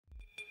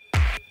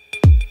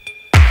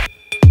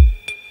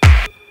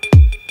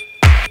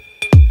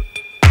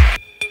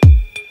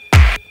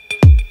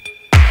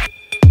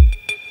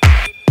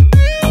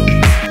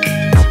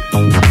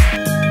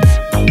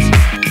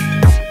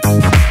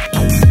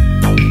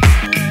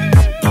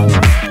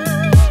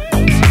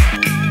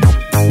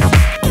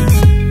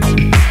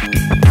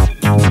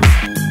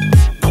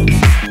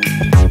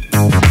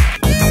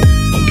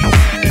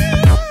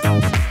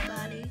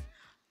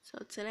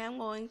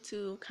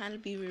to kind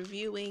of be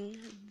reviewing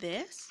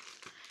this.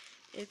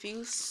 If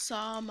you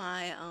saw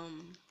my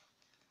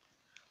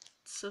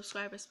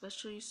subscriber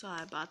special, you saw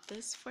I bought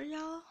this for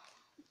y'all.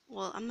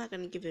 Well, I'm not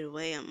gonna give it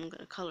away, I'm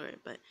gonna color it,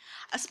 but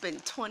I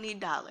spent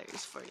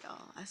 $20 for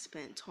y'all. I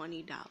spent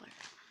 $20.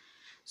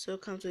 So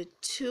it comes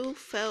with 2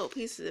 felt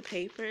pieces of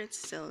paper. It's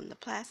still in the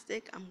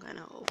plastic. I'm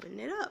gonna open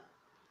it up.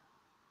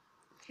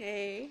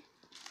 Okay,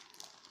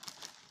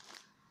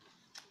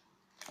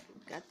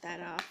 got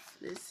that off.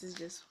 This is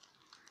just,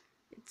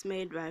 it's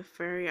made by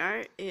Furry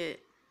Art.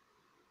 It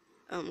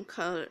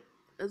color,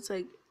 it's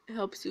like, it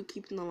helps you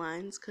keep in the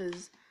lines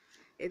because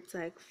it's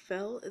like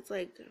felt, it's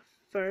like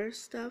fur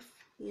stuff,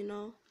 you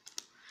know,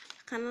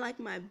 kind of like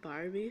my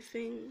Barbie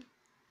thing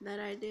that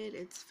I did.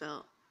 It's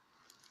felt.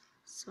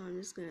 So I'm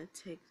just gonna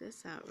take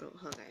this out real.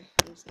 Okay,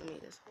 I'm just gonna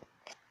make this.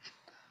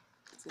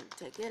 Just gonna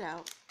take it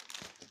out.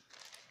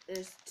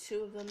 There's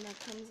 2 of them that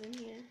comes in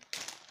here.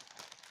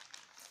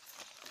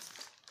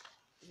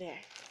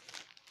 There.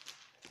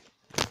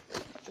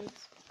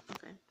 Oops.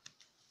 Okay.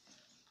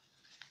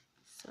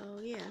 So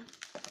yeah,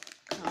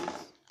 comes.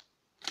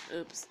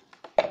 Oops.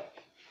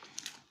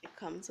 It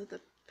comes with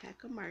a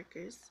pack of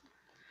markers: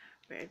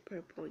 red,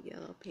 purple,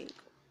 yellow, pink,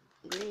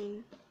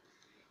 green,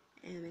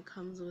 and it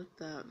comes with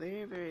a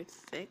very, very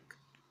thick.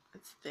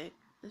 It's thick.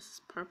 This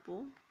is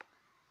purple.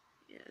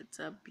 Yeah, it's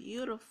a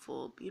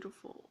beautiful,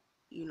 beautiful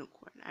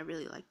unicorn. I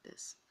really like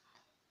this.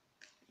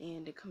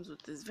 And it comes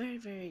with this very,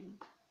 very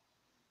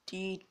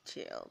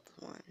detailed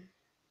one.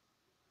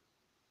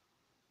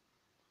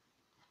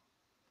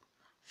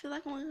 I feel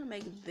like I'm gonna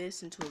make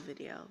this into a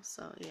video,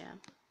 so yeah.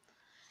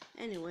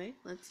 Anyway,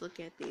 let's look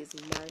at these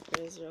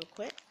markers real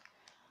quick.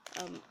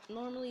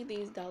 Normally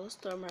these dollar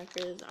store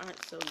markers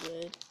aren't so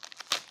good,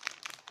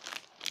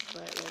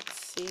 but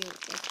let's see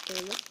what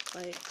they look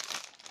like.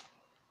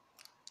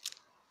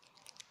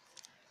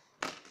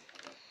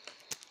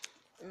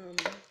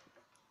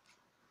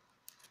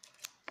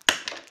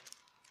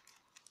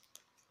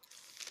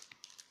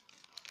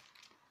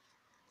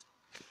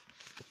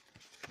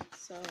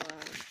 So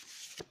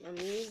I'm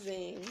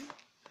using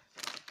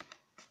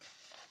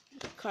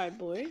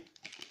cardboard.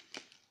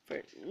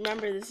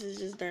 Remember, this is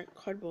just dark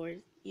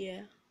cardboard.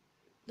 Yeah,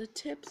 the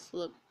tips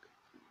look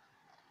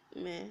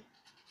meh.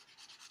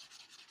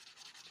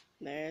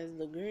 There's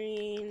the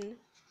green.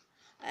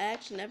 I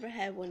actually never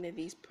had one of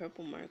these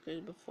purple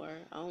markers before.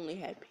 I only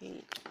had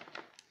pink.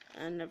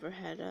 I never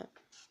had a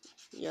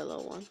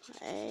yellow one.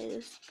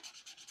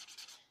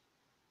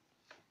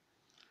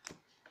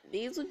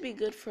 These would be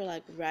good for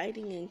like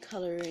writing and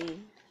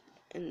coloring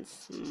and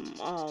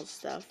small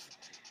stuff.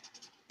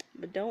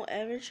 But don't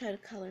ever try to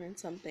color in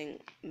something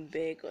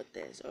big with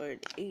this, or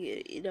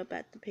eat up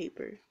at the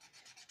paper.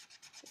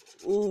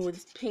 Ooh,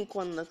 this pink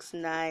one looks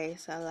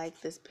nice. I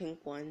like this pink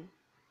one.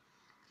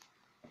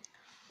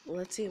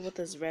 Let's see what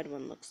this red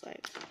one looks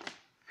like.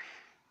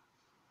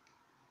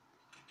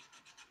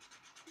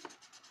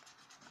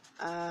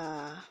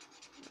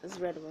 This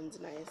red one's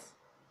nice.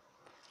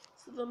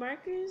 So the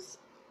markers,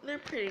 they're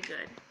pretty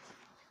good.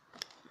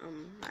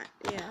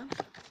 Yeah.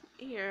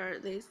 Here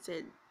they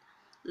said,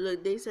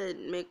 look, they said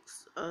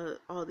mix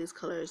all these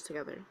colors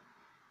together.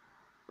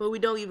 But we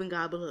don't even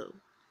got blue.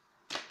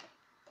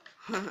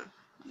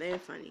 They're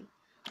funny.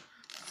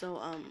 So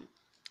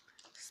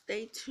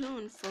stay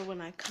tuned for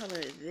when I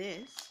color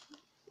this.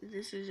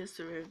 This is just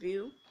a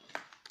review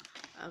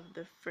of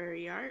the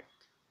Furry Art.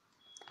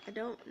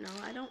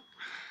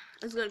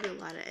 There's gonna be a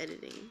lot of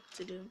editing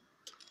to do.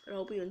 But I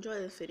hope you enjoy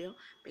this video.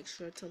 Make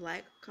sure to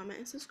like, comment,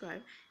 and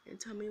subscribe. And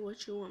tell me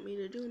what you want me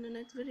to do in the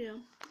next video.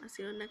 I'll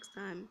see you next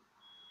time.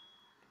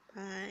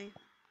 Bye.